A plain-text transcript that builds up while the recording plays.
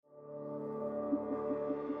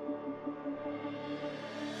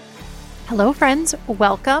Hello, friends.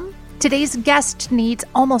 Welcome. Today's guest needs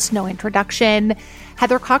almost no introduction.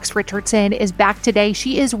 Heather Cox Richardson is back today.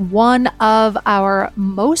 She is one of our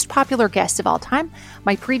most popular guests of all time.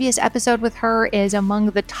 My previous episode with her is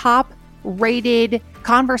among the top rated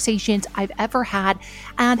conversations I've ever had.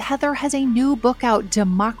 And Heather has a new book out,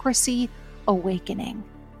 Democracy Awakening.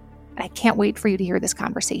 I can't wait for you to hear this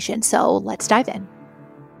conversation. So let's dive in.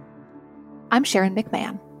 I'm Sharon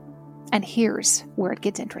McMahon, and here's where it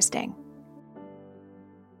gets interesting.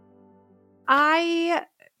 I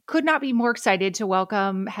could not be more excited to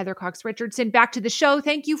welcome Heather Cox Richardson back to the show.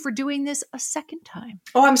 Thank you for doing this a second time.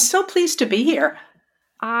 Oh, I'm so pleased to be here.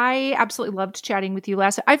 I absolutely loved chatting with you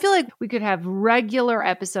last. I feel like we could have regular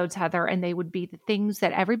episodes, Heather, and they would be the things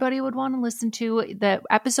that everybody would want to listen to. The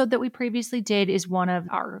episode that we previously did is one of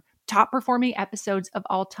our top performing episodes of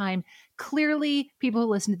all time. Clearly, people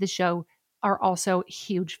who listen to the show are also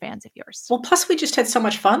huge fans of yours. Well, plus we just had so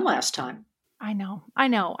much fun last time. I know.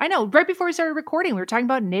 Right before we started recording, we were talking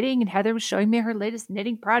about knitting, and Heather was showing me her latest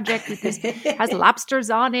knitting project with this has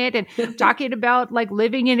lobsters on it, and talking about like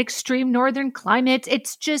living in extreme northern climates.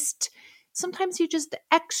 It's just sometimes you just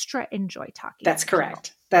extra enjoy talking. That's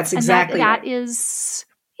correct. That's exactly that right. Is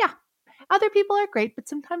other people are great, but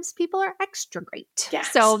sometimes people are extra great.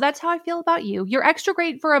 Yes. So that's how I feel about you. You're extra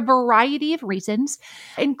great for a variety of reasons,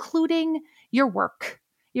 including your work.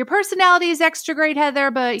 Your personality is extra great, Heather,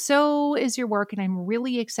 but so is your work. And I'm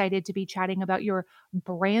really excited to be chatting about your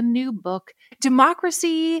brand new book,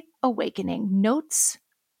 Democracy Awakening, Notes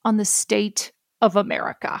on the State of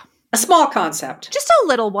America. A small concept. Just a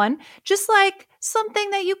little one. Just like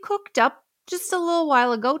something that you cooked up just a little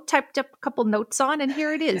while ago, typed up a couple notes on, and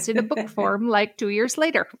here it is in a book form like 2 years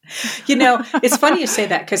later. You know, it's funny you say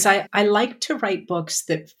that because I like to write books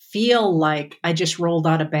that feel like I just rolled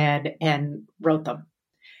out of bed and wrote them.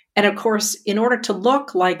 And of course, in order to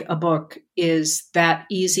look like a book is that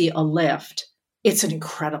easy a lift, it's an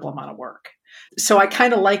incredible amount of work. So I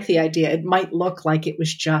kind of like the idea. It might look like it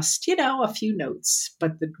was just, a few notes.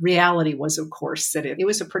 But the reality was, of course, that it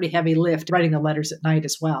was a pretty heavy lift writing the letters at night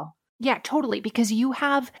as well. Yeah, totally. Because you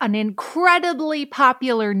have an incredibly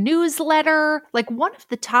popular newsletter, like one of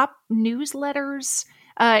the top newsletters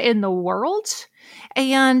in the world.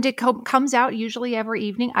 And it comes out usually every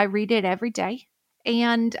evening. I read it every day.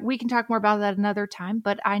 And we can talk more about that another time,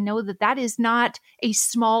 but I know that is not a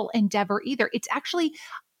small endeavor either. It's actually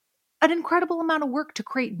an incredible amount of work to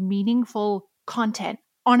create meaningful content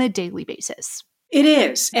on a daily basis. It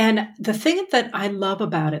is. And the thing that I love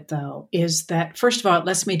about it, though, is that, first of all, it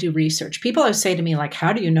lets me do research. People always say to me, like,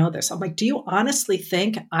 how do you know this? I'm like, do you honestly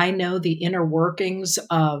think I know the inner workings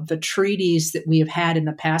of the treaties that we have had in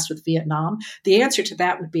the past with Vietnam? The answer to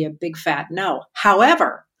that would be a big fat no.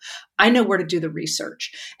 However, I know where to do the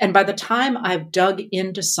research. And by the time I've dug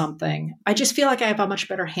into something, I just feel like I have a much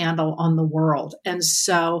better handle on the world. And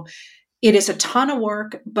so it is a ton of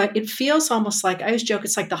work, but it feels almost like, I always joke,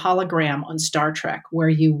 it's like the hologram on Star Trek, where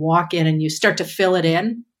you walk in and you start to fill it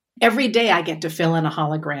in. Every day I get to fill in a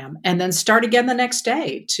hologram and then start again the next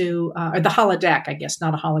day or the holodeck, I guess,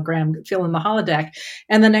 not a hologram, fill in the holodeck,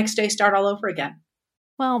 and the next day start all over again.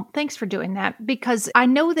 Well, thanks for doing that, because I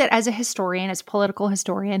know that as a historian, as a political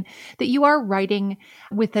historian, that you are writing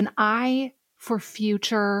with an eye for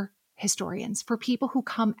future historians, for people who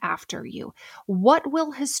come after you. What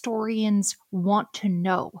will historians want to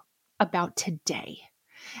know about today?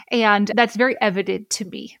 And that's very evident to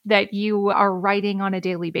me that you are writing on a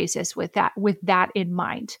daily basis with that in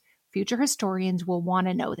mind. Future historians will want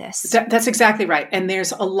to know this. That's exactly right. And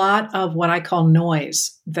there's a lot of what I call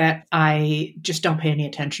noise that I just don't pay any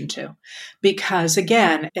attention to. Because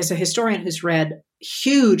again, as a historian who's read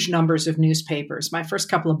huge numbers of newspapers, my first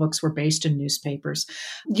couple of books were based in newspapers,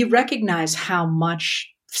 you recognize how much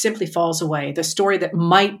simply falls away. The story that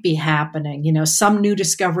might be happening, some new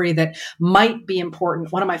discovery that might be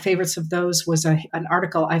important. One of my favorites of those was an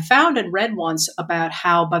article I found and read once about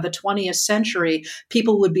how by the 20th century,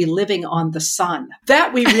 people would be living on the sun.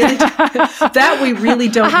 That we really don't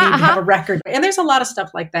need to have a record. And there's a lot of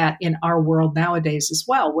stuff like that in our world nowadays as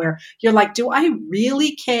well, where you're like, do I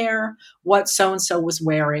really care what so-and-so was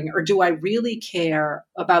wearing? Or do I really care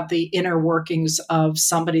about the inner workings of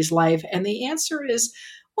somebody's life? And the answer is,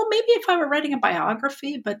 well, maybe if I were writing a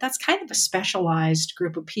biography, but that's kind of a specialized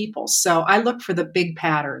group of people. So I look for the big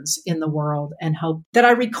patterns in the world and hope that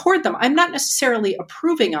I record them. I'm not necessarily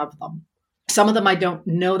approving of them. Some of them I don't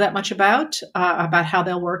know that much about how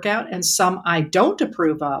they'll work out, and some I don't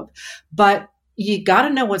approve of. But you got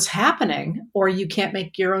to know what's happening, or you can't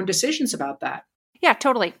make your own decisions about that. Yeah,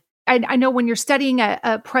 totally. I know when you're studying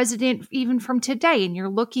a president, even from today, and you're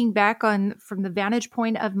looking back from the vantage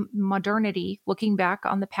point of modernity, looking back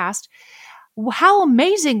on the past, how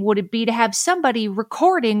amazing would it be to have somebody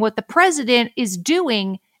recording what the president is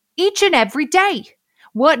doing each and every day?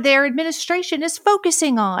 What their administration is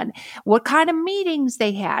focusing on, what kind of meetings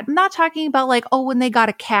they had. I'm not talking about like, oh, when they got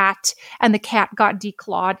a cat and the cat got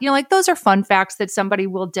declawed. Like those are fun facts that somebody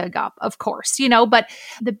will dig up, of course, but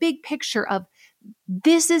the big picture of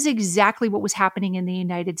this is exactly what was happening in the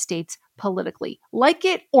United States politically, like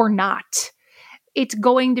it or not. It's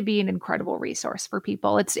going to be an incredible resource for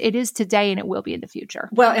people. It is today and it will be in the future.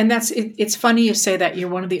 Well, and it's funny you say that. You're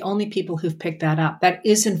one of the only people who've picked that up. That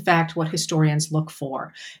is, in fact, what historians look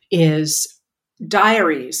for, is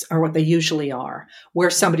diaries are what they usually are, where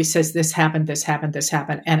somebody says this happened, this happened, this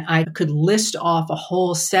happened. And I could list off a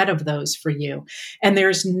whole set of those for you. And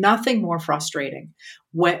there's nothing more frustrating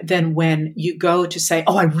than when you go to say,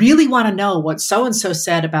 oh, I really want to know what so-and-so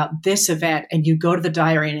said about this event. And you go to the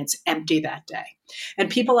diary and it's empty that day. And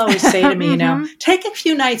people always say to me, take a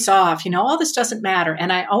few nights off, all this doesn't matter.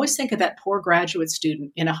 And I always think of that poor graduate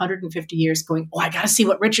student in 150 years going, oh, I got to see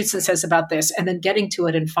what Richardson says about this. And then getting to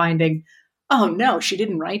it and finding, oh no, she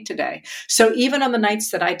didn't write today. So even on the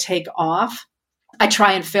nights that I take off, I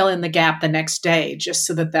try and fill in the gap the next day, just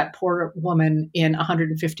so that poor woman in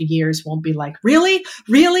 150 years won't be like, really?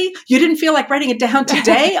 You didn't feel like writing it down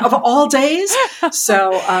today of all days?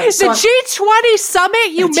 So the G20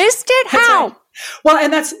 summit, you missed it? How? Right. Well,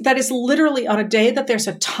 and that is literally on a day that there's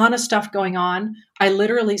a ton of stuff going on. I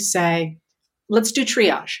literally say, let's do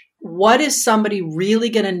triage. What is somebody really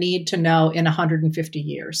going to need to know in 150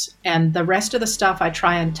 years? And the rest of the stuff I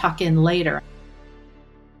try and tuck in later.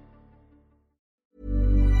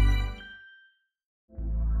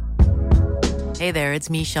 Hey there, it's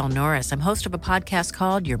Michelle Norris. I'm host of a podcast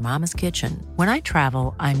called Your Mama's Kitchen. When I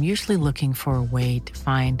travel, I'm usually looking for a way to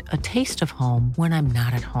find a taste of home when I'm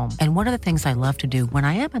not at home. And one of the things I love to do when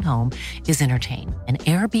I am at home is entertain. And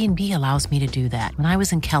Airbnb allows me to do that. When I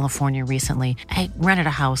was in California recently, I rented a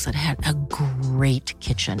house that had a great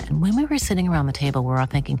kitchen. And when we were sitting around the table, we're all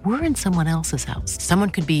thinking, we're in someone else's house. Someone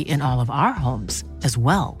could be in all of our homes as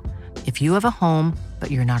well. If you have a home, but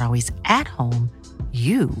you're not always at home,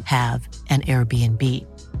 you have an Airbnb.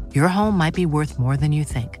 Your home might be worth more than you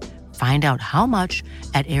think. Find out how much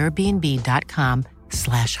at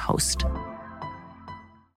airbnb.com/host.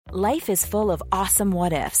 Life is full of awesome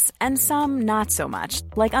what-ifs, and some not so much,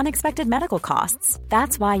 like unexpected medical costs.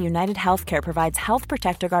 That's why United Healthcare provides Health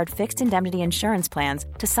Protector Guard fixed indemnity insurance plans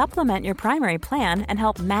to supplement your primary plan and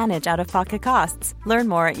help manage out-of-pocket costs. Learn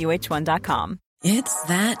more at uh1.com. It's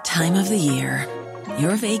that time of the year.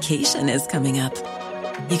 Your vacation is coming up.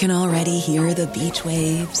 You can already hear the beach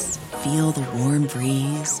waves, feel the warm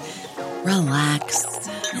breeze, relax,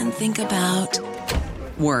 and think about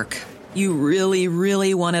work. You really,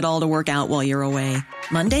 really want it all to work out while you're away.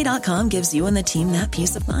 Monday.com gives you and the team that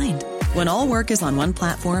peace of mind. When all work is on one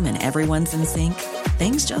platform and everyone's in sync,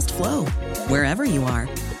 things just flow. Wherever you are,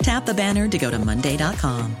 tap the banner to go to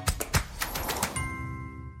Monday.com.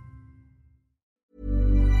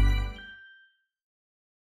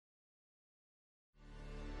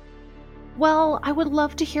 Well, I would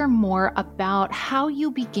love to hear more about how you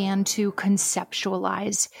began to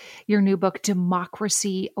conceptualize your new book,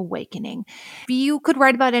 Democracy Awakening. You could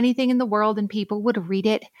write about anything in the world and people would read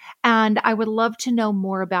it. And I would love to know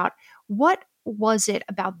more about what was it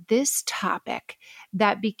about this topic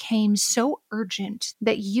that became so urgent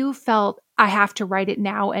that you felt, I have to write it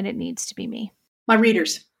now and it needs to be me? My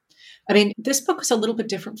readers. I mean, this book was a little bit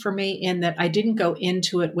different for me in that I didn't go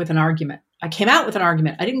into it with an argument. I came out with an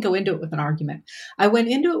argument. I didn't go into it with an argument. I went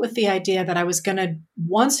into it with the idea that I was going to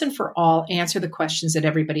once and for all answer the questions that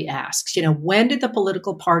everybody asks. When did the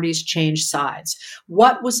political parties change sides?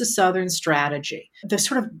 What was the Southern strategy? The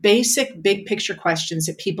sort of basic big picture questions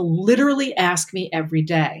that people literally ask me every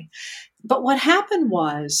day. But what happened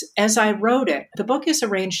was, as I wrote it, the book is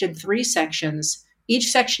arranged in 3 sections. Each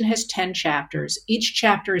section has 10 chapters. Each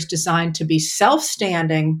chapter is designed to be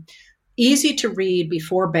self-standing, easy to read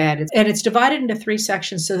before bed. And it's divided into 3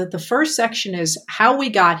 sections so that the first section is how we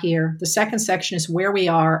got here. The second section is where we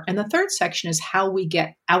are. And the third section is how we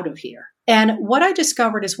get out of here. And what I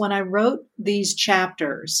discovered is when I wrote these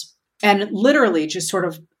chapters, and literally just sort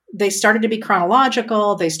of, they started to be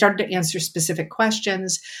chronological. They started to answer specific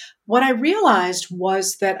questions. What I realized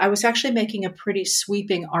was that I was actually making a pretty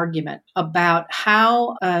sweeping argument about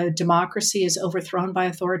how democracy is overthrown by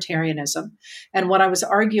authoritarianism. And what I was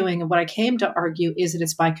arguing and what I came to argue is that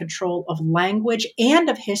it's by control of language and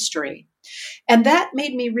of history. And that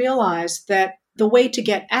made me realize that the way to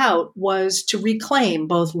get out was to reclaim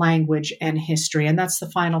both language and history. And that's the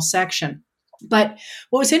final section. But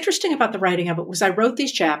what was interesting about the writing of it was I wrote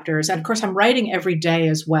these chapters, and of course I'm writing every day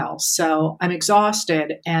as well. So I'm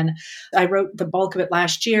exhausted. And I wrote the bulk of it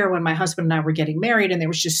last year when my husband and I were getting married, and there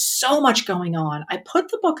was just so much going on. I put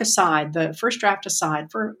the book aside, the first draft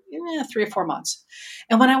aside, for 3 or 4 months.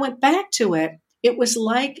 And when I went back to it, it was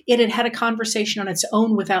like it had had a conversation on its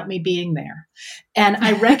own without me being there. And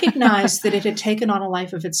I recognized that it had taken on a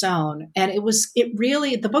life of its own. And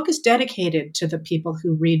the book is dedicated to the people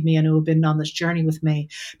who read me and who have been on this journey with me,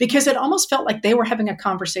 because it almost felt like they were having a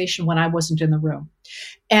conversation when I wasn't in the room.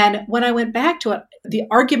 And when I went back to it, the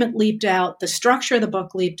argument leaped out, the structure of the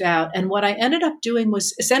book leaped out. And what I ended up doing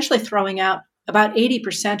was essentially throwing out about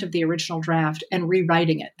 80% of the original draft and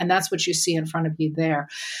rewriting it. And that's what you see in front of you there.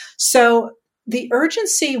 So the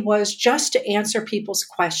urgency was just to answer people's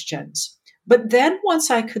questions. But then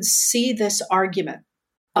once I could see this argument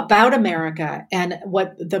about America, and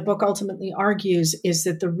what the book ultimately argues is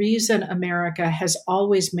that the reason America has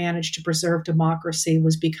always managed to preserve democracy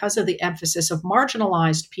was because of the emphasis of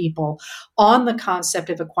marginalized people on the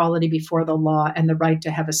concept of equality before the law and the right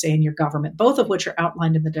to have a say in your government, both of which are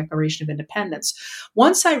outlined in the Declaration of Independence.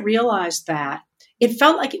 Once I realized that, it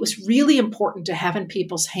felt like it was really important to have in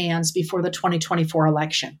people's hands before the 2024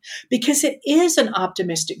 election, because it is an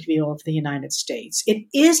optimistic view of the United States. It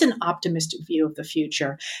is an optimistic view of the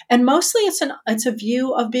future. And mostly it's a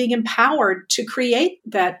view of being empowered to create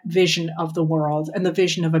that vision of the world and the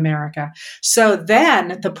vision of America. So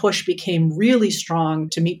then the push became really strong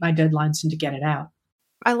to meet my deadlines and to get it out.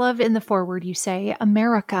 I love in the foreword you say,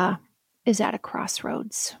 America is at a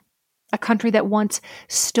crossroads. A country that once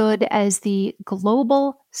stood as the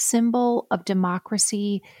global symbol of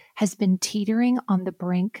democracy has been teetering on the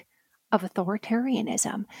brink of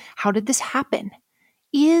authoritarianism. How did this happen?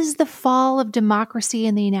 Is the fall of democracy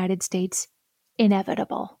in the United States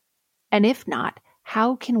inevitable? And if not,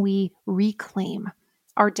 how can we reclaim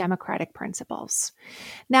our democratic principles?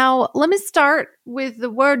 Now, let me start with the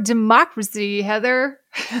word democracy, Heather.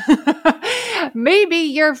 Maybe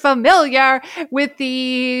you're familiar with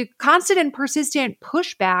the constant and persistent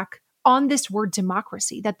pushback on this word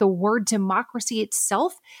democracy, that the word democracy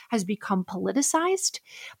itself has become politicized.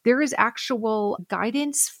 There is actual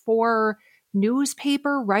guidance for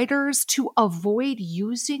newspaper writers to avoid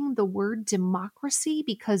using the word democracy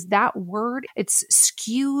because that word, it's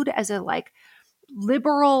skewed as a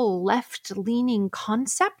liberal left-leaning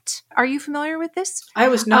concept. Are you familiar with this? I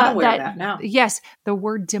was not aware of that, no. Yes, the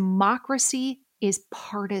word democracy is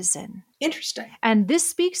partisan. Interesting. And this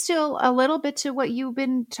speaks to a little bit to what you've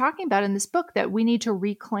been talking about in this book, that we need to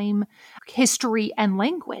reclaim history and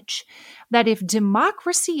language. That if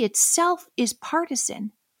democracy itself is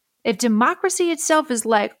partisan, if democracy itself is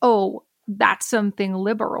like, oh, that's something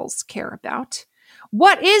liberals care about,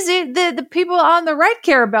 what is it that the people on the right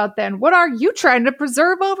care about then? What are you trying to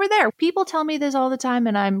preserve over there? People tell me this all the time,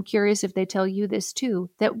 and I'm curious if they tell you this too,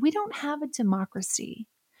 that we don't have a democracy.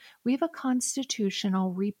 We have a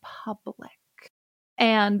constitutional republic.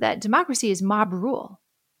 And that democracy is mob rule.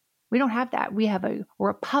 We don't have that. We have a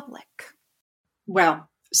republic. Well,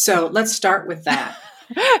 so let's start with that.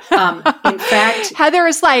 In fact, Heather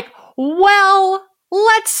is like, well,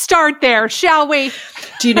 let's start there, shall we?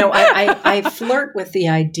 Do you know, I flirt with the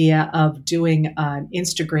idea of doing an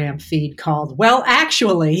Instagram feed called, well,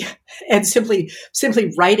 actually, and simply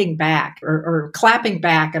writing back or clapping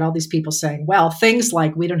back at all these people saying, well, things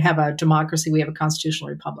like we don't have a democracy, we have a constitutional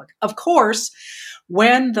republic. Of course,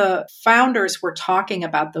 when the founders were talking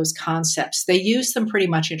about those concepts, they used them pretty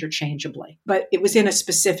much interchangeably, but it was in a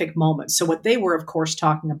specific moment. So what they were, of course,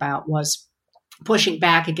 talking about was pushing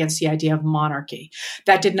back against the idea of monarchy.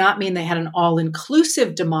 That did not mean they had an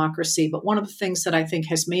all-inclusive democracy, but one of the things that I think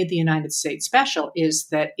has made the United States special is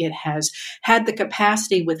that it has had the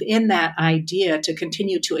capacity within that idea to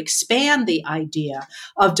continue to expand the idea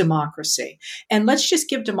of democracy. And let's just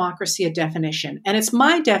give democracy a definition. And it's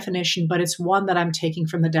my definition, but it's one that I'm taking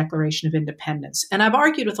from the Declaration of Independence. And I've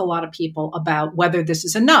argued with a lot of people about whether this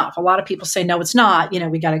is enough. A lot of people say, no, it's not.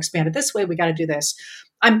 We got to expand it this way. We got to do this.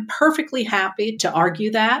 I'm perfectly happy to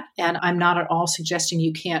argue that, and I'm not at all suggesting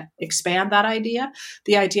you can't expand that idea.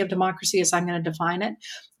 The idea of democracy as I'm going to define it.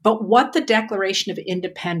 But what the Declaration of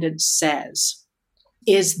Independence says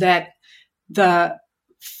is that the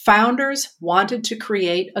founders wanted to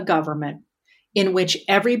create a government in which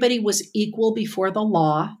everybody was equal before the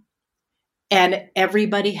law and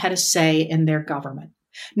everybody had a say in their government.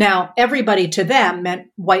 Now, everybody to them meant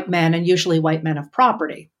white men, and usually white men of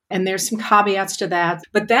property. And there's some caveats to that.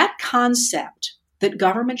 But that concept that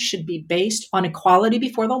government should be based on equality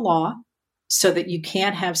before the law so that you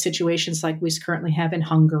can't have situations like we currently have in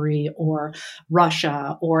Hungary or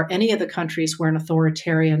Russia or any of the countries where an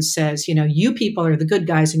authoritarian says, you people are the good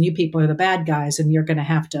guys and you people are the bad guys, and you're going to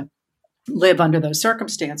have to live under those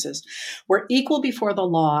circumstances. We're equal before the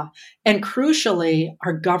law. And crucially,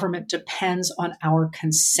 our government depends on our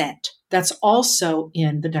consent. That's also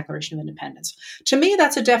in the Declaration of Independence. To me,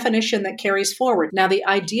 that's a definition that carries forward. Now, the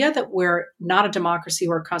idea that we're not a democracy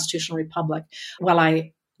or a constitutional republic, well,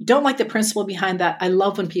 I don't like the principle behind that. I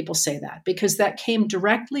love when people say that, because that came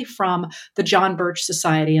directly from the John Birch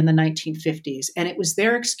Society in the 1950s. And it was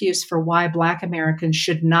their excuse for why Black Americans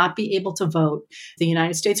should not be able to vote. The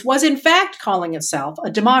United States was, in fact, calling itself a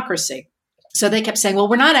democracy. So they kept saying, well,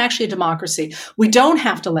 we're not actually a democracy. We don't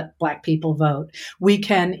have to let Black people vote. We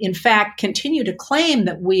can, in fact, continue to claim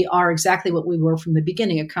that we are exactly what we were from the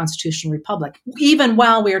beginning, a constitutional republic, even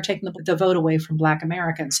while we are taking the vote away from Black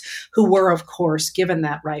Americans, who were, of course, given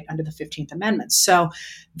that right under the 15th Amendment. So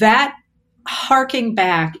that harking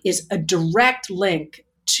back is a direct link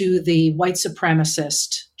to the white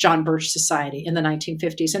supremacist John Birch Society in the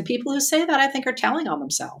 1950s. And people who say that, I think, are telling on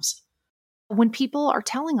themselves. When people are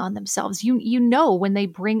telling on themselves, you know, when they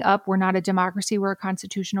bring up we're not a democracy, we're a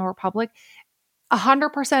constitutional republic,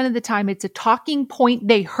 100% of the time it's a talking point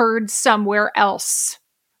they heard somewhere else.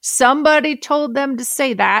 Somebody told them to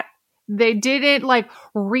say that. They didn't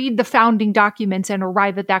read the founding documents and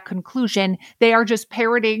arrive at that conclusion. They are just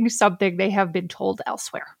parroting something they have been told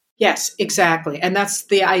elsewhere. Yes, exactly. And that's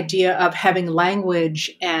the idea of having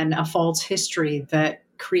language and a false history that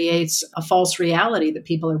creates a false reality that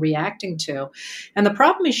people are reacting to. And the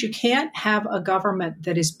problem is you can't have a government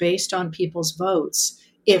that is based on people's votes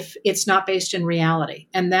if it's not based in reality.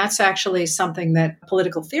 And that's actually something that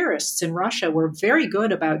political theorists in Russia were very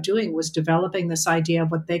good about doing, was developing this idea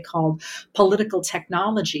of what they called political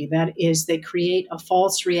technology. That is, they create a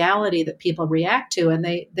false reality that people react to, and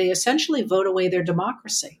they essentially vote away their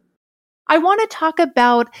democracy. I want to talk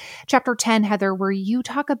about chapter 10, Heather, where you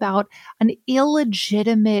talk about an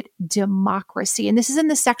illegitimate democracy. And this is in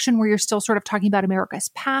the section where you're still sort of talking about America's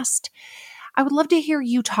past. I would love to hear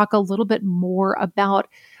you talk a little bit more about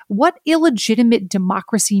what illegitimate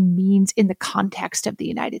democracy means in the context of the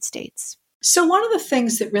United States. So one of the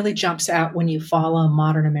things that really jumps out when you follow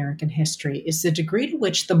modern American history is the degree to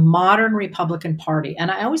which the modern Republican Party, and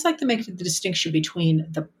I always like to make the distinction between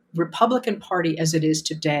the Republican Party as it is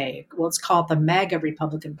today, well, let's call it the MAGA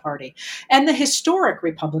Republican Party, and the historic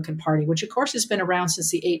Republican Party, which of course has been around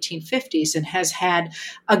since the 1850s and has had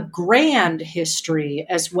a grand history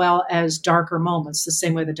as well as darker moments, the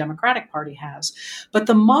same way the Democratic Party has. But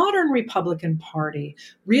the modern Republican Party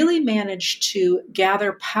really managed to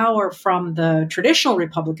gather power from the traditional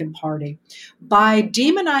Republican Party by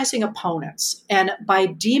demonizing opponents and by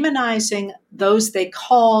demonizing those they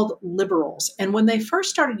called liberals. And when they first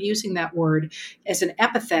started using that word as an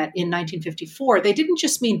epithet in 1954, they didn't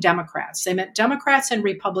just mean Democrats. They meant Democrats and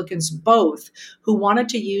Republicans both, who wanted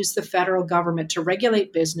to use the federal government to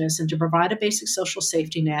regulate business and to provide a basic social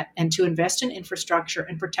safety net and to invest in infrastructure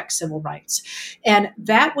and protect civil rights. And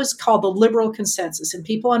that was called the liberal consensus. And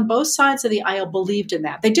people on both sides of the aisle believed in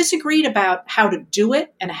that. They disagreed about how to do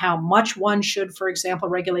it and how much one should, for example,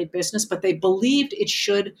 regulate business, but they believed it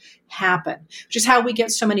should happen, which is how we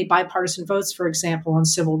get so many bipartisan votes, for example, on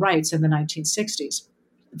civil rights in the 1960s.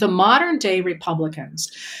 The modern day Republicans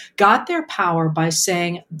got their power by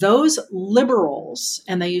saying those liberals,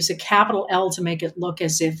 and they use a capital L to make it look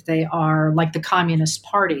as if they are like the Communist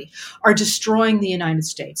Party, are destroying the United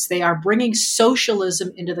States. They are bringing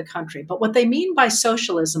socialism into the country. But what they mean by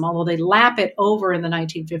socialism, although they lap it over in the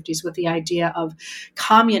 1950s with the idea of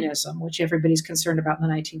communism, which everybody's concerned about in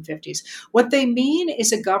the 1950s, what they mean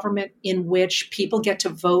is a government in which people get to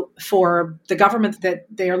vote for the government that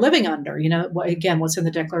they are living under. You know, again, what's in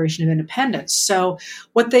the Declaration of Independence. So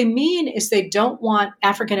what they mean is they don't want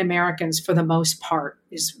African Americans, for the most part,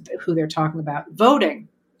 is who they're talking about, voting,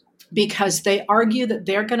 because they argue that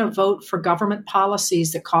they're going to vote for government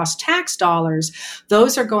policies that cost tax dollars.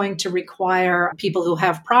 Those are going to require people who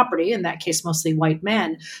have property, in that case mostly white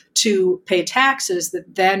men, to pay taxes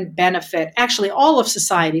that then benefit actually all of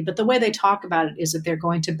society. But the way they talk about it is that they're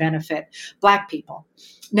going to benefit Black people.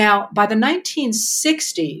 Now, by the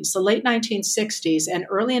 1960s, the late 1960s and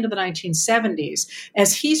early into the 1970s,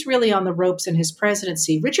 as he's really on the ropes in his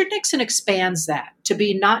presidency, Richard Nixon expands that to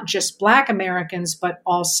be not just Black Americans, but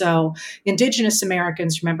also Indigenous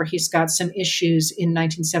Americans. Remember, he's got some issues in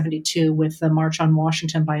 1972 with the March on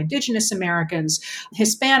Washington by Indigenous Americans,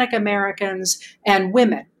 Hispanic Americans, and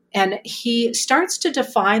women. And he starts to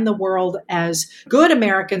define the world as good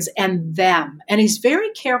Americans and them. And he's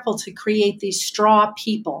very careful to create these straw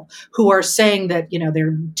people who are saying that,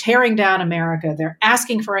 they're tearing down America. They're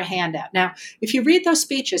asking for a handout. Now, if you read those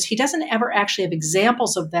speeches, he doesn't ever actually have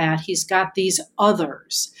examples of that. He's got these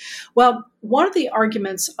others. Well, one of the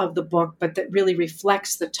arguments of the book, but that really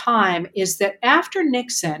reflects the time, is that after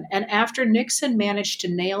Nixon managed to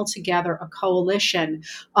nail together a coalition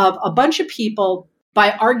of a bunch of people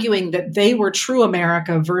by arguing that they were true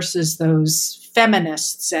America versus those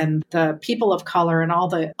feminists and the people of color and all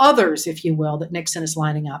the others, if you will, that Nixon is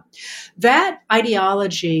lining up. That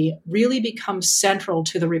ideology really becomes central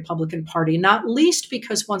to the Republican Party, not least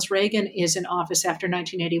because once Reagan is in office after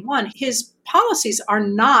 1981, his policies are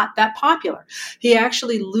not that popular. He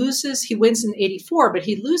actually loses, he wins in 84, but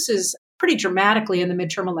he loses pretty dramatically in the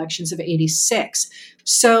midterm elections of 86.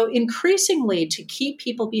 So increasingly, to keep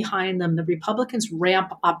people behind them, the Republicans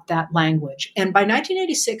ramp up that language. And by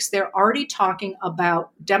 1986, they're already talking about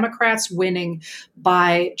Democrats winning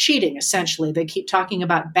by cheating, essentially. They keep talking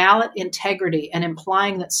about ballot integrity and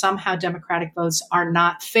implying that somehow Democratic votes are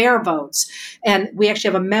not fair votes. And we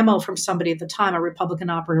actually have a memo from somebody at the time, a Republican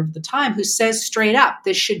operative at the time, who says straight up,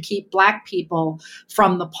 this should keep Black people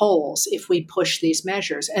from the polls if we push these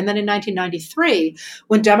measures. And then in 1993,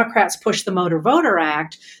 when Democrats pushed the Motor Voter Act,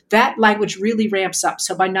 that language really ramps up.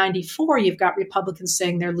 So by 94, you've got Republicans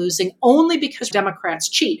saying they're losing only because Democrats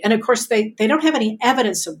cheat. And of course, they don't have any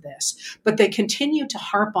evidence of this, but they continue to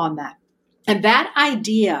harp on that. And that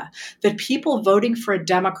idea that people voting for a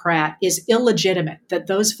Democrat is illegitimate, that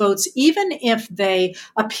those votes, even if they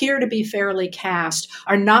appear to be fairly cast,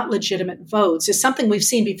 are not legitimate votes, is something we've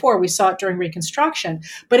seen before. We saw it during Reconstruction,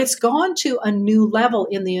 but it's gone to a new level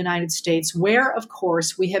in the United States where, of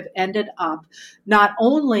course, we have ended up not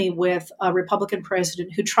only with a Republican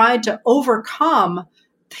president who tried to overcome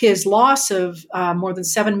his loss of more than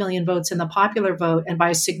 7 million votes in the popular vote, and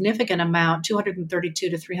by a significant amount, 232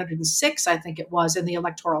 to 306, I think it was, in the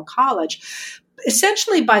Electoral College,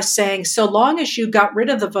 essentially by saying, so long as you got rid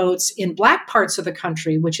of the votes in Black parts of the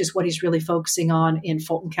country, which is what he's really focusing on in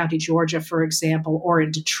Fulton County, Georgia, for example, or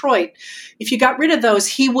in Detroit, if you got rid of those,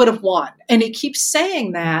 he would have won. And he keeps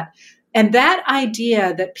saying that. And that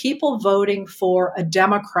idea that people voting for a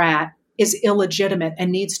Democrat is illegitimate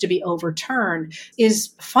and needs to be overturned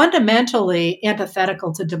is fundamentally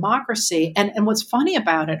antithetical to democracy. And what's funny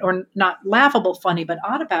about it, or not laughable funny, but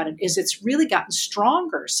odd about it, is it's really gotten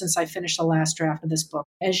stronger since I finished the last draft of this book.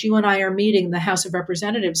 As you and I are meeting, the House of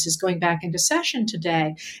Representatives is going back into session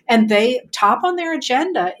today, and they top on their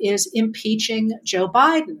agenda is impeaching Joe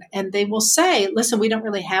Biden. And they will say, listen, we don't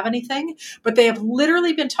really have anything, but they have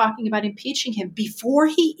literally been talking about impeaching him before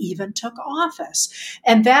he even took office.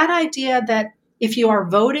 And that idea that if you are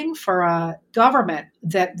voting for a government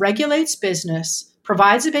that regulates business,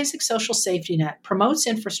 provides a basic social safety net, promotes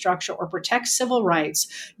infrastructure, or protects civil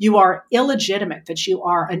rights, you are illegitimate, that you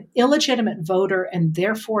are an illegitimate voter, and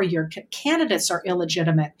therefore your candidates are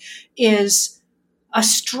illegitimate, is a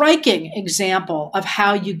striking example of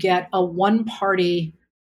how you get a one-party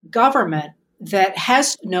government that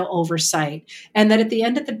has no oversight and that at the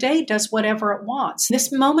end of the day does whatever it wants.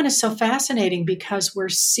 This moment is so fascinating because we're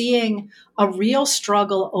seeing a real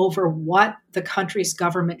struggle over what the country's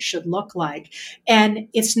government should look like. And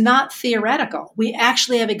it's not theoretical. We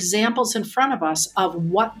actually have examples in front of us of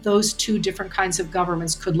what those two different kinds of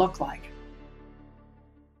governments could look like.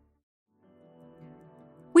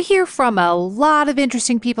 We hear from a lot of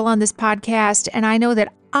interesting people on this podcast, and I know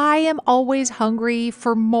that I am always hungry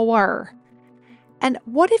for more. And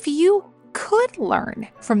what if you could learn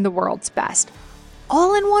from the world's best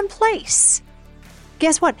all in one place?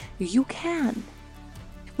 Guess what? You can.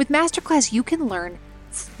 With Masterclass, you can learn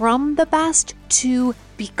from the best to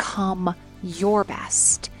become your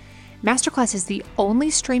best. Masterclass is the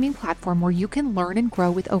only streaming platform where you can learn and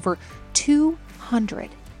grow with over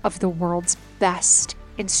 200 of the world's best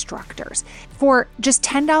instructors. For just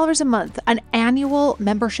 $10 a month, an annual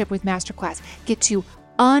membership with Masterclass gets you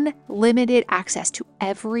unlimited access to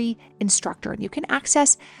every instructor. And you can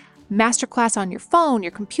access Masterclass on your phone,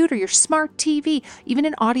 your computer, your smart TV, even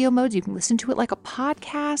in audio modes. You can listen to it like a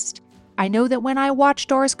podcast. I know that when I watch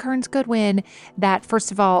Doris Kearns Goodwin, that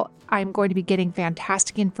first of all, I'm going to be getting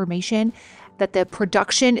fantastic information, that the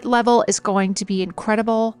production level is going to be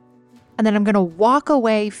incredible, and then I'm going to walk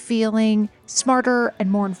away feeling smarter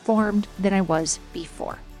and more informed than I was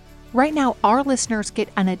before. Right now, our listeners get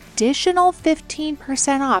an additional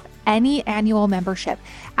 15% off any annual membership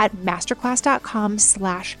at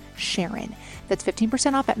masterclass.com/Sharon. That's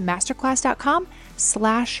 15% off at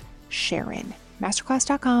masterclass.com/Sharon.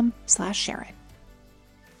 Masterclass.com/Sharon.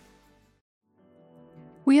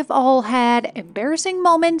 We have all had embarrassing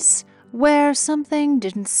moments where something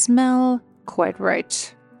didn't smell quite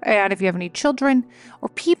right. And if you have any children or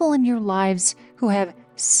people in your lives who have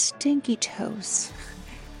stinky toes,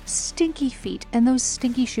 stinky feet, and those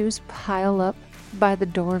stinky shoes pile up by the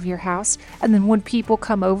door of your house, and then when people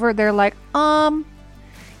come over, they're like,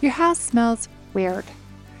 your house smells weird.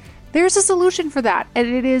 There's a solution for that, and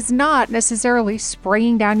it is not necessarily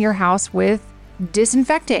spraying down your house with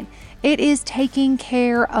disinfectant. It is taking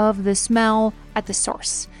care of the smell at the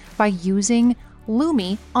source by using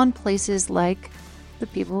Lumi on places like the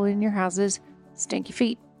people in your house's stinky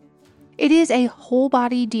feet. It is a whole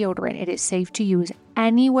body deodorant. It is safe to use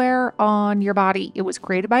anywhere on your body. It was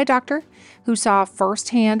created by a doctor who saw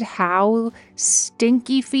firsthand how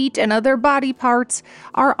stinky feet and other body parts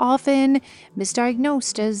are often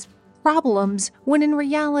misdiagnosed as problems, when in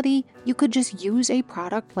reality, you could just use a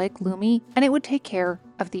product like Lumi and it would take care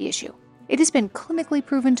of the issue. It has been clinically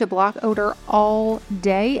proven to block odor all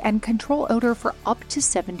day and control odor for up to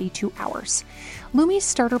 72 hours. Lumi's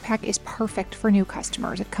starter pack is perfect for new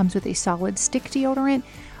customers. It comes with a solid stick deodorant,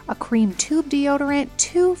 a cream tube deodorant,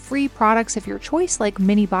 2 free products of your choice like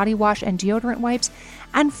mini body wash and deodorant wipes,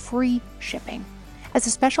 and free shipping. As a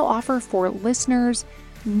special offer for listeners,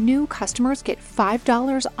 new customers get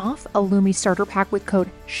 $5 off a Lumi starter pack with code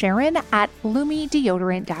Sharon at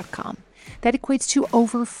lumideodorant.com. That equates to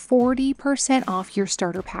over 40% off your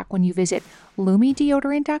starter pack when you visit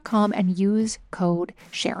lumideodorant.com and use code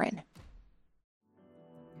Sharon.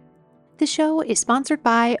 The show is sponsored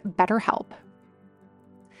by BetterHelp.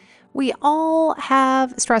 We all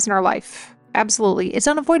have stress in our life. Absolutely. It's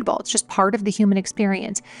unavoidable. It's just part of the human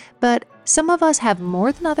experience. But some of us have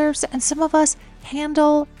more than others, and some of us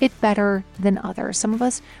handle it better than others. Some of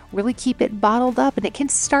us really keep it bottled up, and it can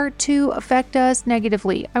start to affect us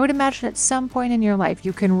negatively. I would imagine at some point in your life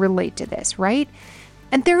you can relate to this, right?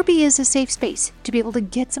 And therapy is a safe space to be able to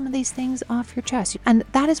get some of these things off your chest. And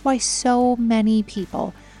that is why so many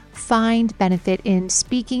people find benefit in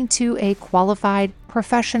speaking to a qualified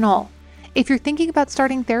professional. If you're thinking about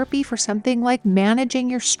starting therapy for something like managing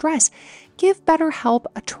your stress, give BetterHelp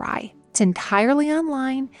a try. It's entirely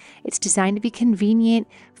online. It's designed to be convenient,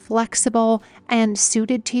 flexible, and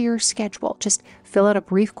suited to your schedule. Just fill out a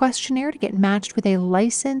brief questionnaire to get matched with a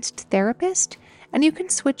licensed therapist, and you can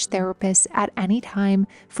switch therapists at any time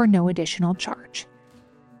for no additional charge.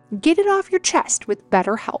 Get it off your chest with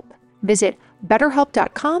BetterHelp. Visit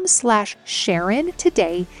BetterHelp.com/Sharon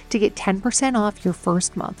today to get 10% off your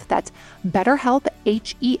first month. That's BetterHelp,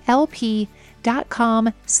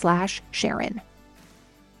 HELP.com/Sharon.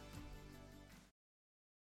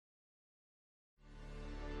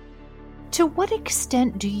 To what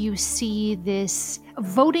extent do you see this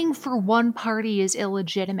voting for one party is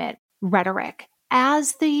illegitimate rhetoric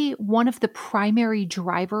as one of the primary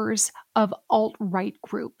drivers of alt-right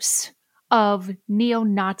groups, of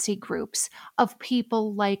neo-Nazi groups, of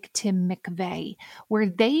people like Tim McVeigh, where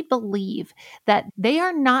they believe that they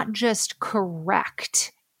are not just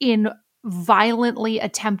correct in violently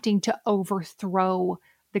attempting to overthrow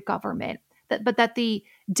the government, but that the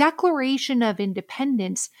Declaration of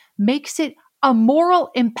Independence makes it a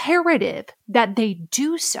moral imperative that they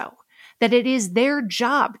do so, that it is their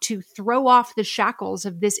job to throw off the shackles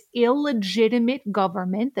of this illegitimate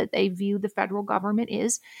government that they view the federal government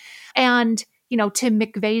is. And, Tim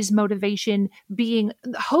McVeigh's motivation being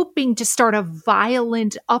hoping to start a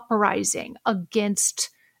violent uprising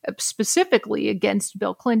specifically against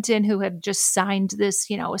Bill Clinton, who had just signed this,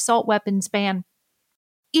 assault weapons ban.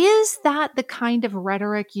 Is that the kind of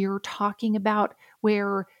rhetoric you're talking about,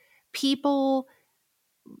 where people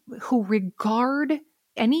who regard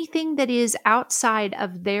anything that is outside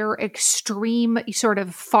of their extreme sort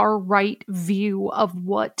of far right view of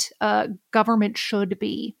what government should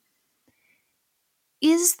be,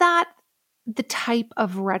 is that the type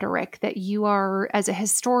of rhetoric that you are, as a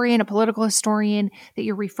historian, a political historian, that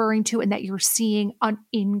you're referring to and that you're seeing an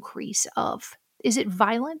increase of? Is it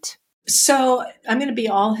violent? So I'm going to be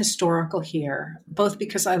all historical here, both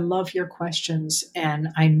because I love your questions and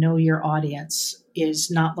I know your audience is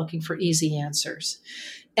not looking for easy answers.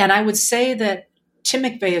 And I would say that Tim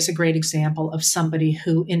McVeigh is a great example of somebody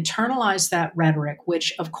who internalized that rhetoric,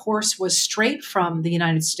 which of course was straight from the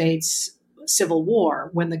United States Civil War,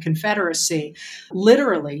 when the Confederacy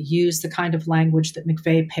literally used the kind of language that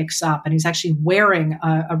McVeigh picks up. And he's actually wearing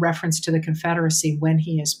a reference to the Confederacy when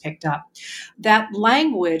he is picked up. That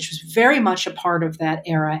language was very much a part of that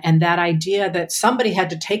era, and that idea that somebody had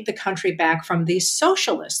to take the country back from these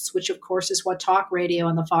socialists, which of course is what talk radio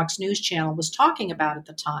and the Fox News channel was talking about at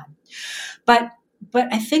the time. But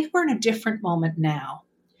I think we're in a different moment now.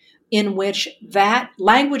 in which that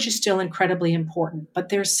language is still incredibly important. But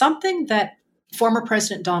there's something that former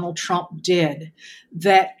President Donald Trump did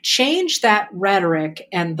that changed that rhetoric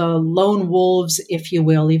and the lone wolves, if you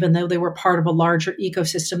will, even though they were part of a larger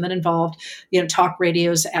ecosystem that involved, talk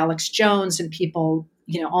radio's Alex Jones and people,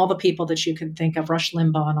 all the people that you can think of, Rush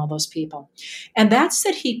Limbaugh and all those people. And that's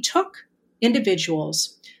that he took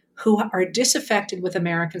individuals who are disaffected with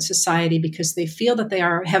American society because they feel that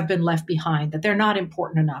have been left behind, that they're not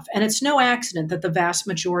important enough. And it's no accident that the vast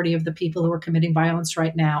majority of the people who are committing violence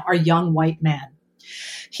right now are young white men.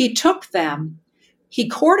 He took them, he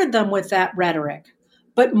courted them with that rhetoric,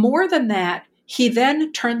 but more than that, he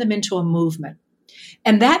then turned them into a movement.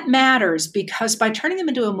 And that matters because by turning them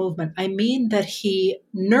into a movement, I mean that he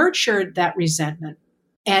nurtured that resentment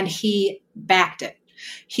and he backed it.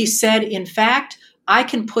 He said, in fact, I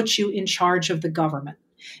can put you in charge of the government.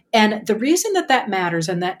 And the reason that matters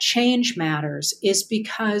and that change matters is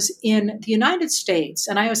because in the United States,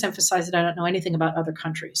 and I always emphasize that I don't know anything about other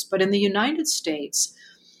countries, but in the United States,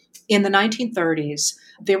 in the 1930s,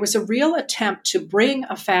 there was a real attempt to bring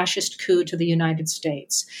a fascist coup to the United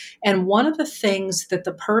States. And one of the things that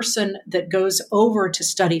the person that goes over to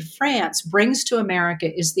study France brings to America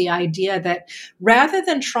is the idea that rather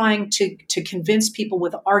than trying to convince people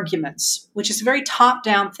with arguments, which is a very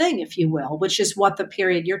top-down thing, if you will, which is what the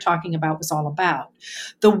period you're talking about was all about,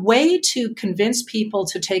 the way to convince people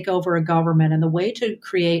to take over a government and the way to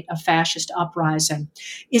create a fascist uprising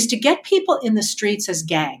is to get people in the streets as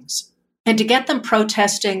gangs. And to get them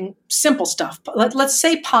protesting simple stuff, let's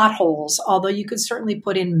say potholes, although you could certainly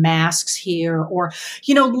put in masks here or,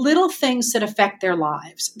 little things that affect their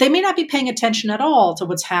lives. They may not be paying attention at all to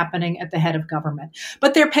what's happening at the head of government,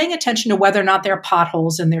 but they're paying attention to whether or not there are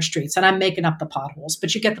potholes in their streets. And I'm making up the potholes,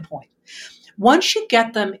 but you get the point. Once you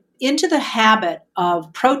get them into the habit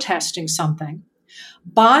of protesting something,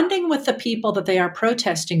 bonding with the people that they are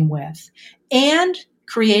protesting with, and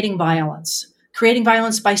creating violence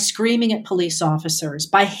by screaming at police officers,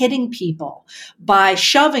 by hitting people, by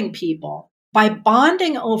shoving people, by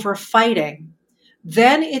bonding over fighting,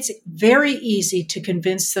 then it's very easy to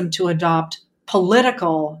convince them to adopt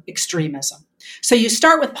political extremism. So you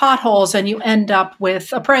start with potholes and you end up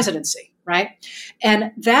with a presidency, right?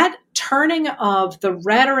 And that turning of the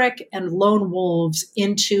rhetoric and lone wolves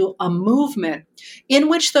into a movement in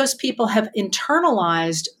which those people have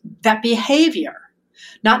internalized that behavior,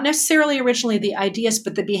 not necessarily originally the ideas,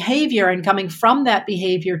 but the behavior, and coming from that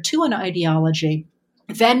behavior to an ideology,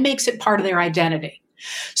 then makes it part of their identity.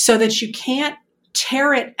 So that you can't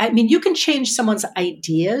tear it. I mean, you can change someone's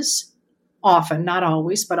ideas often, not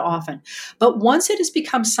always, but often. But once it has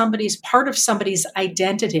become part of somebody's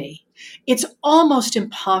identity, it's almost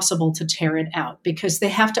impossible to tear it out because they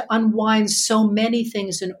have to unwind so many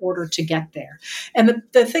things in order to get there. And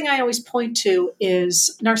the thing I always point to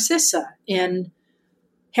is Narcissa in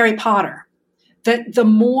Harry Potter, that the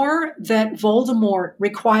more that Voldemort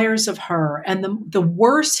requires of her and the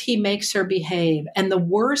worse he makes her behave and the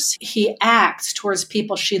worse he acts towards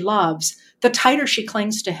people she loves, the tighter she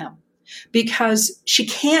clings to him because she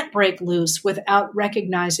can't break loose without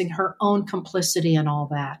recognizing her own complicity and all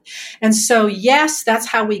that. And so, yes, that's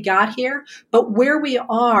how we got here, but where we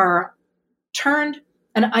are turned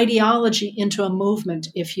an ideology into a movement,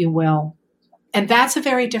 if you will. And that's a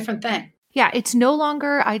very different thing. Yeah, it's no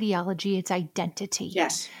longer ideology, it's identity.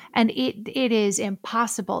 Yes. And it is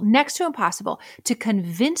impossible, next to impossible, to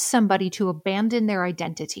convince somebody to abandon their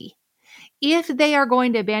identity. If they are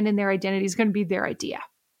going to abandon their identity, it's going to be their idea.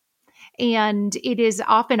 And it is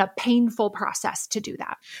often a painful process to do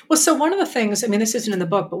that. Well, so one of the things, I mean, this isn't in the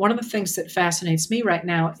book, but one of the things that fascinates me right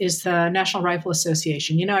now is the National Rifle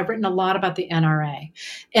Association. I've written a lot about the NRA,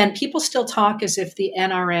 and people still talk as if the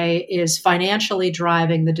NRA is financially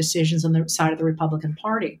driving the decisions on the side of the Republican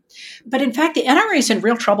Party. But in fact, the NRA is in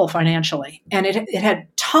real trouble financially, and it had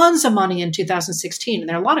tons of money in 2016. And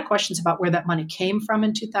there are a lot of questions about where that money came from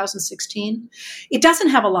in 2016. It doesn't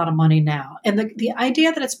have a lot of money now. And the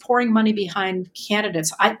idea that it's pouring money behind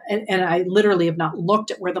candidates, I literally have not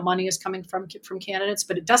looked at where the money is coming from candidates,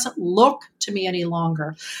 but it doesn't look to me any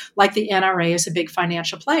longer like the NRA is a big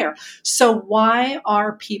financial player. So why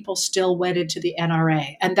are people still wedded to the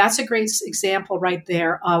NRA? And that's a great example right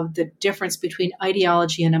there of the difference between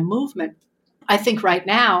ideology and a movement. I think right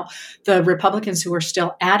now, the Republicans who are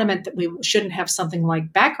still adamant that we shouldn't have something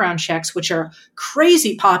like background checks, which are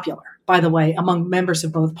crazy popular. by the way, among members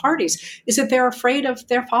of both parties, is that they're afraid of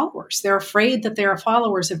their followers. They're afraid that their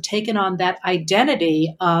followers have taken on that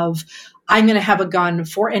identity of, I'm going to have a gun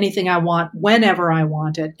for anything I want, whenever I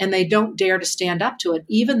want it. And they don't dare to stand up to it,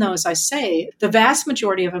 even though, as I say, the vast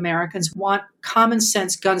majority of Americans want common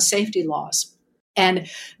sense gun safety laws. And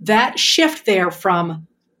that shift there from,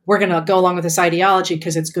 we're going to go along with this ideology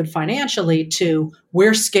because it's good financially, to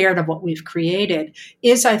we're scared of what we've created,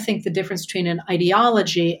 is, I think, the difference between an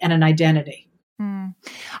ideology and an identity.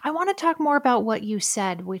 I want to talk more about what you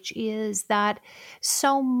said, which is that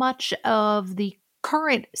so much of the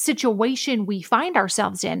current situation we find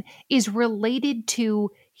ourselves in is related to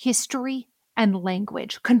history and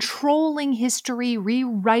language, controlling history,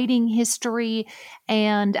 rewriting history,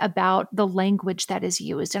 and about the language that is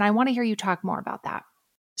used. And I want to hear you talk more about that.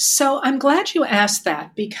 So I'm glad you asked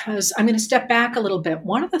that, because I'm going to step back a little bit.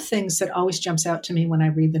 One of the things that always jumps out to me when I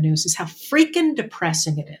read the news is how freaking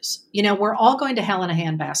depressing it is. You know, we're all going to hell in a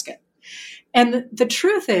handbasket. And the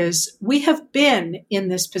truth is, we have been in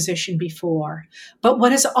this position before. But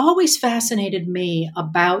what has always fascinated me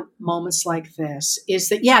about moments like this is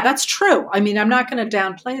that, yeah, that's true. I mean, I'm not going to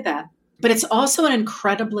downplay that. But it's also an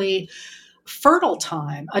incredibly fertile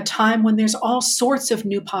time, a time when there's all sorts of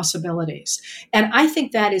new possibilities. And I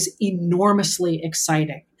think that is enormously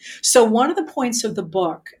exciting. So one of the points of the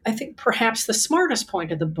book, I think perhaps the smartest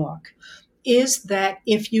point of the book, is that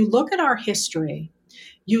if you look at our history,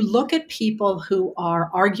 you look at people who are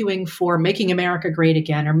arguing for making America great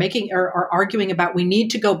again, or arguing about we need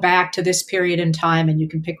to go back to this period in time, and you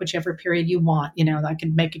can pick whichever period you want. You know, I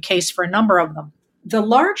can make a case for a number of them. The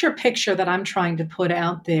larger picture that I'm trying to put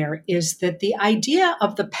out there is that the idea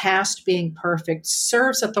of the past being perfect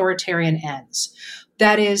serves authoritarian ends.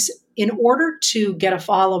 That is, in order to get a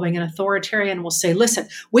following, an authoritarian will say, listen,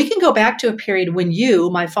 we can go back to a period when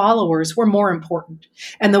you, my followers, were more important.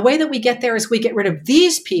 And the way that we get there is we get rid of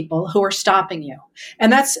these people who are stopping you.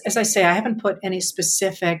 And that's, as I say, I haven't put any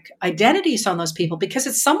specific identities on those people because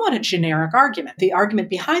it's somewhat a generic argument. The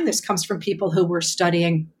argument behind this comes from people who were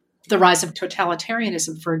studying the rise of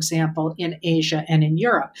totalitarianism, for example, in Asia and in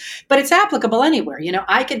Europe. But it's applicable anywhere. You know,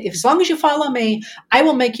 as long as you follow me, I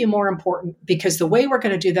will make you more important, because the way we're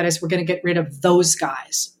going to do that is we're going to get rid of those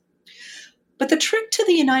guys. But the trick to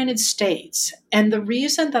the United States, and the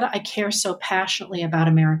reason that I care so passionately about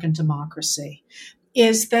American democracy,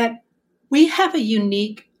 is that we have a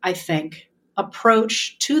unique, I think,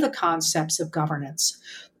 approach to the concepts of governance,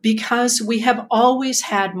 because we have always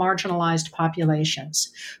had marginalized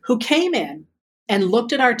populations who came in and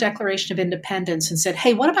looked at our Declaration of Independence and said,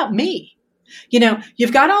 hey, what about me? You know,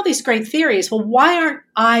 you've got all these great theories. Well, why aren't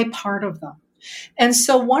I part of them? And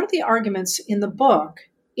so one of the arguments in the book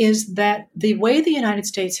is that the way the United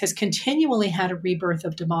States has continually had a rebirth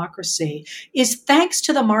of democracy is thanks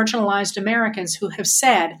to the marginalized Americans who have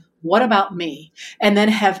said, what about me? And then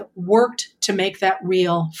have worked to make that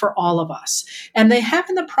real for all of us. And they have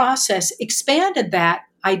in the process expanded that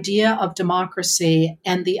idea of democracy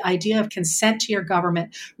and the idea of consent to your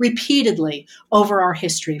government repeatedly over our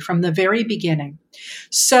history from the very beginning.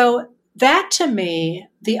 So that, to me,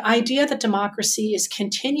 the idea that democracy is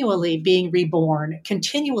continually being reborn,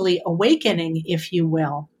 continually awakening, if you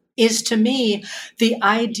will, is to me the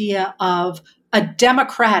idea of a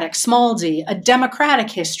democratic, small d, a democratic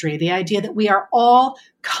history, the idea that we are all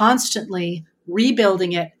constantly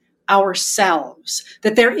rebuilding it ourselves,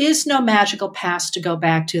 that there is no magical past to go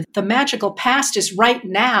back to. The magical past is right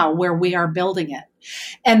now where we are building it.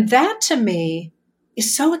 And that, to me,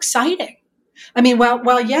 is so exciting. I mean,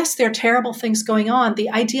 while yes, there are terrible things going on,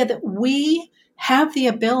 the idea that we have the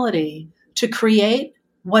ability to create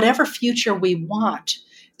whatever future we want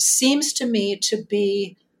seems to me to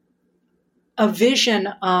be a vision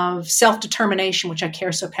of self-determination, which I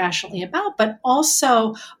care so passionately about, but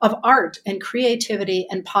also of art and creativity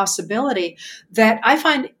and possibility that I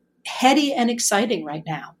find heady and exciting right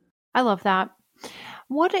now. I love that.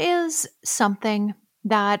 What is something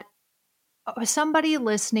that somebody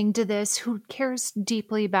listening to this who cares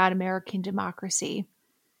deeply about American democracy,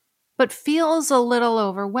 but feels a little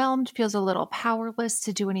overwhelmed, feels a little powerless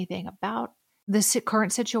to do anything about this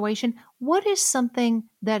current situation, what is something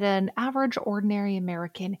that an average, ordinary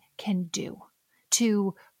American can do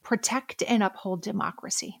to protect and uphold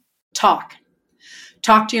democracy? Talk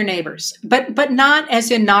to your neighbors, but not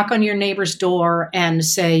as in knock on your neighbor's door and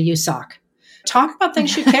say you suck. Talk about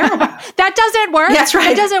things you care about. That doesn't work. That's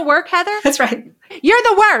right. That doesn't work, Heather. That's right. You're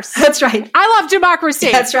the worst. That's right. I love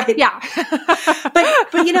democracy. That's right. Yeah.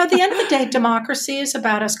 but you know, at the end of the day, democracy is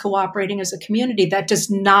about us cooperating as a community. That does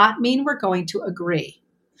not mean we're going to agree.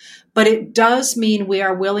 but it does mean we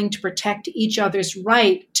are willing to protect each other's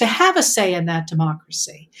right to have a say in that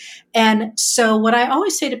democracy. And so what I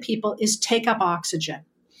always say to people is take up oxygen.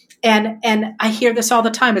 And I hear this all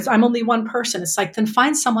the time. I'm only one person. It's like, then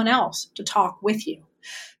find someone else to talk with you.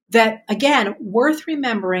 That, again, worth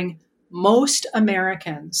remembering, most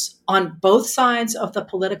Americans on both sides of the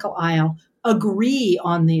political aisle agree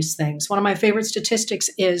on these things. One of my favorite statistics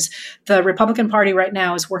is the Republican Party right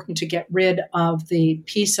now is working to get rid of the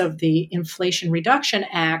piece of the Inflation Reduction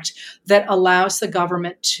Act that allows the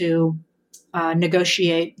government to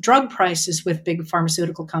negotiate drug prices with big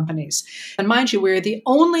pharmaceutical companies. And mind you, we're the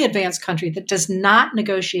only advanced country that does not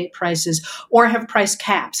negotiate prices or have price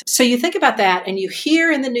caps. So you think about that and you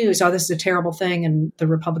hear in the news, oh, this is a terrible thing and the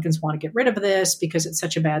Republicans want to get rid of this because it's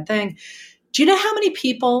such a bad thing. Do you know how many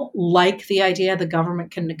people like the idea the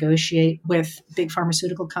government can negotiate with big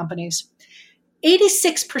pharmaceutical companies?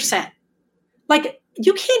 86%. Like,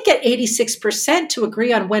 you can't get 86% to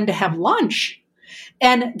agree on when to have lunch.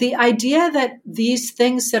 And the idea that these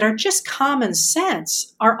things that are just common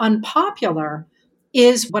sense are unpopular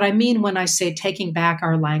is what I mean when I say taking back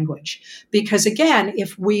our language. Because again,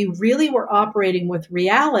 if we really were operating with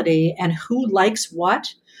reality and who likes what,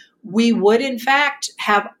 we would in fact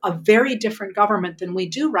have a very different government than we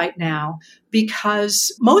do right now,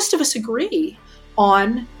 because most of us agree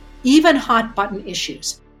on even hot button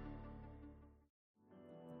issues.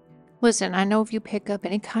 Listen, I know if you pick up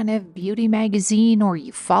any kind of beauty magazine or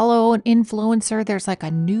you follow an influencer, there's like a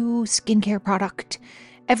new skincare product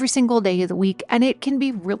every single day of the week, and it can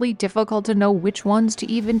be really difficult to know which ones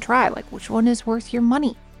to even try, like which one is worth your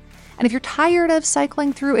money. And if you're tired of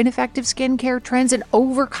cycling through ineffective skincare trends and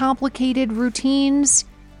overcomplicated routines,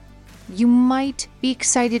 you might be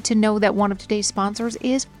excited to know that one of today's sponsors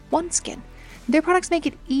is OneSkin. Their products make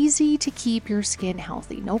it easy to keep your skin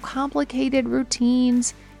healthy. No complicated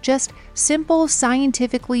routines, just simple,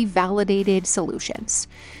 scientifically validated solutions.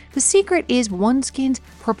 The secret is OneSkin's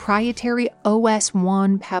proprietary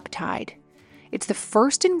OS1 peptide. It's the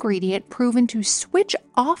first ingredient proven to switch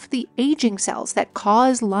off the aging cells that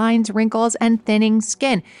cause lines, wrinkles, and thinning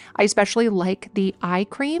skin. I especially like the eye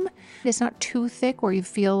cream. It's not too thick where you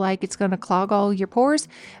feel like it's going to clog all your pores,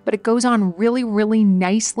 but it goes on really, really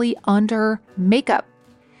nicely under makeup.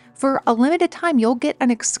 For a limited time, you'll get an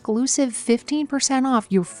exclusive 15% off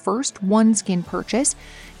your first OneSkin purchase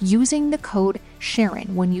using the code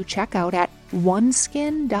Sharon when you check out at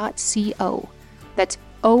oneskin.co. That's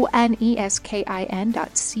oneskin.co.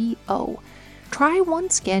 Try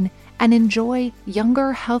OneSkin and enjoy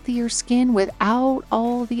younger, healthier skin without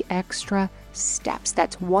all the extra steps.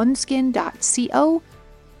 That's oneskin.co,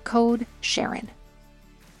 code Sharon.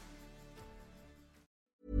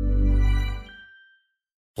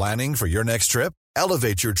 Planning for your next trip?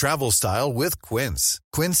 Elevate your travel style with Quince.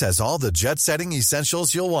 Quince has all the jet-setting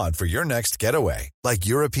essentials you'll want for your next getaway, like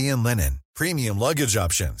European linen, premium luggage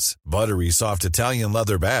options, buttery soft Italian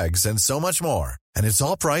leather bags, and so much more. And it's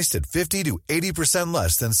all priced at 50 to 80%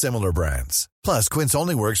 less than similar brands. Plus, Quince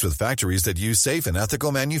only works with factories that use safe and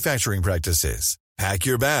ethical manufacturing practices. Pack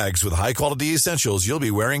your bags with high-quality essentials you'll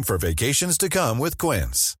be wearing for vacations to come with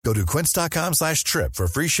Quince. Go to quince.com/trip for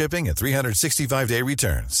free shipping and 365-day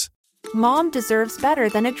returns. Mom deserves better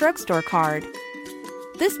than a drugstore card.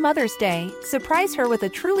 This Mother's Day, surprise her with a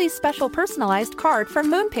truly special personalized card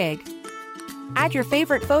from Moonpig. Add your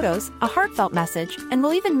favorite photos, a heartfelt message, and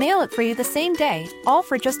we'll even mail it for you the same day, all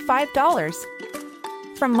for just $5.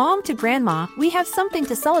 From mom to grandma, we have something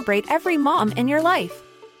to celebrate every mom in your life.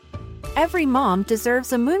 Every mom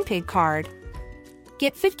deserves a Moonpig card.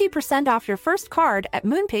 Get 50% off your first card at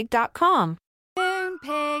moonpig.com.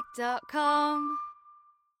 Moonpig.com.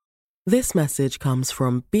 This message comes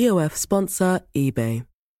from BOF sponsor eBay.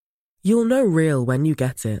 You'll know real when you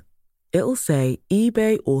get it. It'll say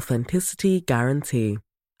eBay Authenticity Guarantee.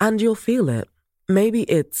 And you'll feel it. Maybe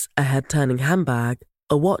it's a head-turning handbag,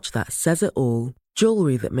 a watch that says it all,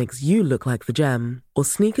 jewelry that makes you look like the gem, or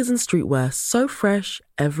sneakers and streetwear so fresh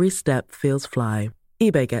every step feels fly.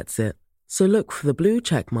 eBay gets it. So look for the blue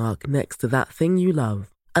check mark next to that thing you love.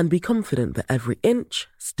 And be confident that every inch,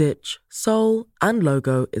 stitch, sole, and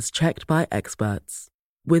logo is checked by experts.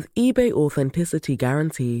 With eBay Authenticity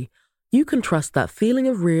Guarantee, you can trust that feeling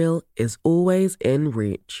of real is always in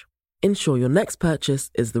reach. Ensure your next purchase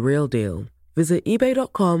is the real deal. Visit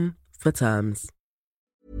ebay.com for terms.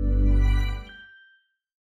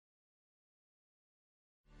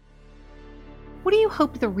 What do you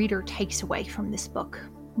hope the reader takes away from this book?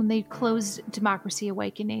 When they close Democracy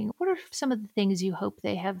Awakening, what are some of the things you hope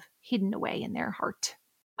they have hidden away in their heart?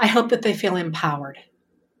 I hope that they feel empowered.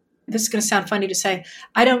 this is going to sound funny to say,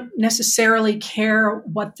 I don't necessarily care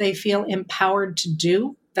what they feel empowered to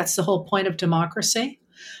do. That's the whole point of democracy.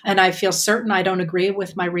 And I feel certain I don't agree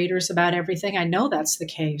with my readers about everything. I know that's the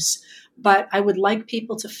case. But I would like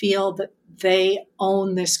people to feel that they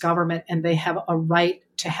own this government and they have a right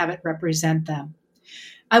to have it represent them.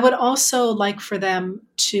 I would also like for them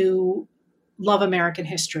to love American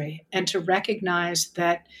history and to recognize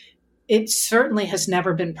that it certainly has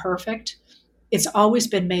never been perfect. It's always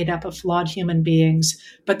been made up of flawed human beings,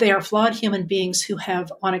 but they are flawed human beings who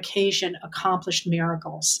have on occasion accomplished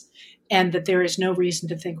miracles, and that there is no reason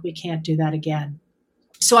to think we can't do that again.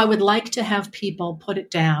 So I would like to have people put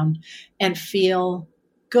it down and feel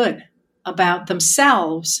good about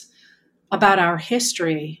themselves, about our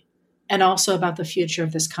history, and also about the future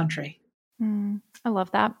of this country. I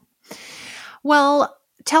love that. Well,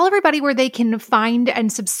 tell everybody where they can find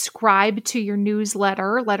and subscribe to your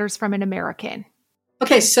newsletter, Letters from an American.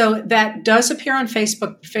 Okay, so that does appear on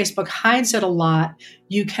Facebook. Facebook hides it a lot.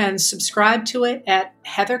 You can subscribe to it at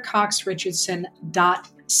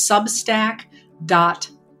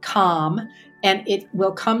heathercoxrichardson.substack.com, and it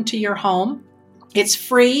will come to your home. It's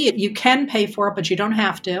free. You can pay for it, but you don't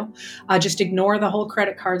have to. Just ignore the whole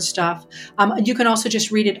credit card stuff. You can also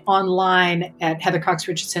just read it online at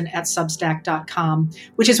heathercoxrichardson@substack.com,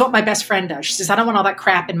 which is what my best friend does. She says, I don't want all that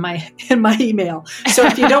crap in my email. So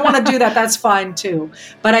if you don't want to do that, that's fine too.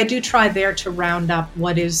 But I do try there to round up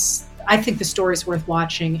what is, I think, the stories worth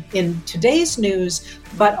watching in today's news,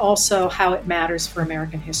 but also how it matters for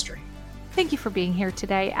American history. Thank you for being here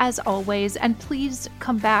today, as always, and please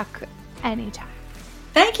come back anytime.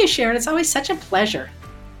 Thank you, Sharon. It's always such a pleasure.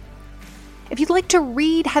 If you'd like to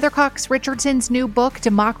read Heather Cox Richardson's new book,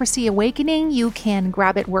 Democracy Awakening, you can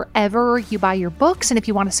grab it wherever you buy your books. And if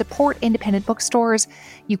you want to support independent bookstores,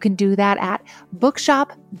 you can do that at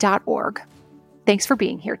bookshop.org. Thanks for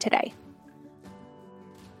being here today.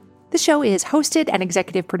 The show is hosted and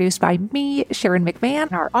executive produced by me, Sharon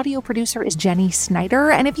McMahon. Our audio producer is Jenny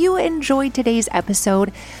Snyder. And if you enjoyed today's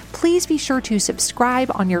episode, please be sure to subscribe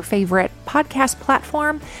on your favorite podcast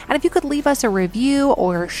platform. And if you could leave us a review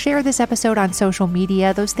or share this episode on social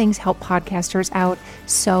media, those things help podcasters out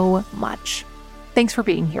so much. Thanks for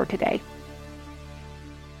being here today.